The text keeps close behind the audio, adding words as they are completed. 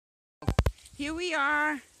Here we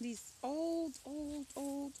are. These old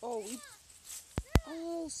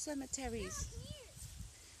cemeteries.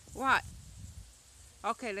 What?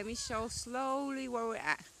 Okay, let me show slowly where we're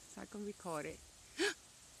at so I can record it.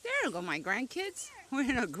 There go my grandkids. We're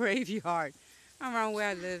in a graveyard around where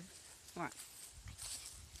I live. What?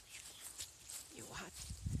 You what?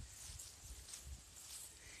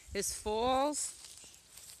 It's falls.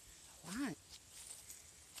 What?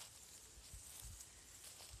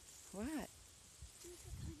 What? These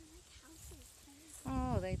are kind of like houses.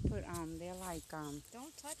 Oh, they put they're like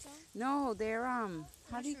Don't touch them. No, they're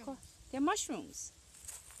how do you call? They're mushrooms.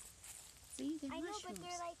 See, they're mushrooms. I know, but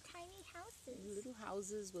they're like tiny houses. Little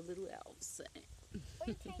houses with little elves in it. Or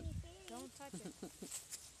tiny fairies. Don't touch it.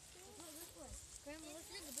 Grandma, let's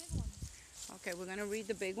read the big ones. Okay, we're gonna read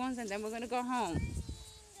the big ones and then we're gonna go home.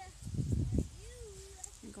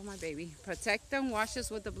 Here go my baby. Protect them, wash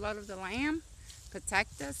us with the blood of the Lamb.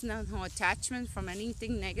 Protect us, no attachment from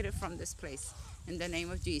anything negative from this place. In the name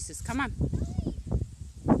of Jesus. Come on.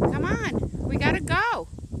 Come on. We gotta go.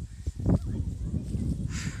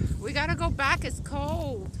 We gotta go back. It's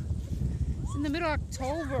cold. It's in the middle of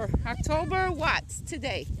October. October what?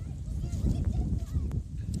 Today.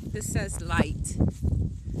 This says light.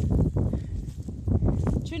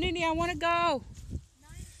 Trinity, I want to go.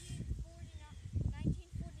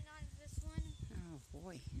 1949 is this one. Oh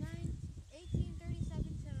boy.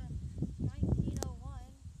 1837 to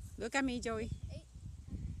 1901. Look at me, Joey.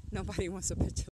 Nobody wants a picture.